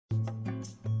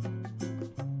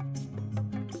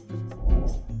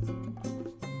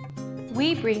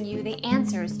we bring you the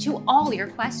answers to all your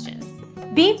questions.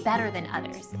 Be better than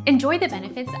others. Enjoy the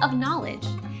benefits of knowledge.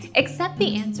 Accept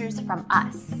the answers from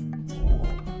us.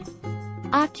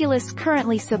 Oculus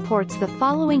currently supports the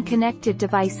following connected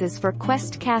devices for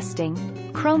Quest casting: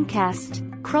 Chromecast,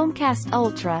 Chromecast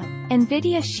Ultra,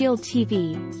 NVIDIA Shield TV,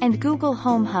 and Google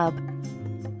Home Hub.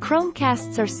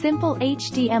 Chromecasts are simple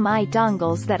HDMI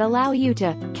dongles that allow you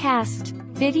to cast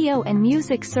video and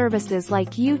music services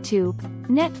like YouTube,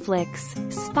 Netflix,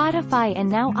 Spotify, and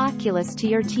now Oculus to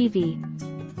your TV.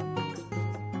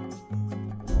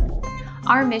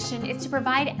 Our mission is to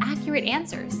provide accurate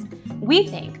answers. We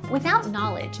think without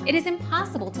knowledge, it is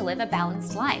impossible to live a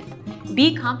balanced life.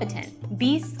 Be competent,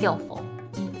 be skillful.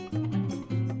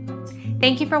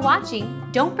 Thank you for watching.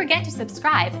 Don't forget to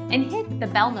subscribe and hit the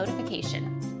bell notification.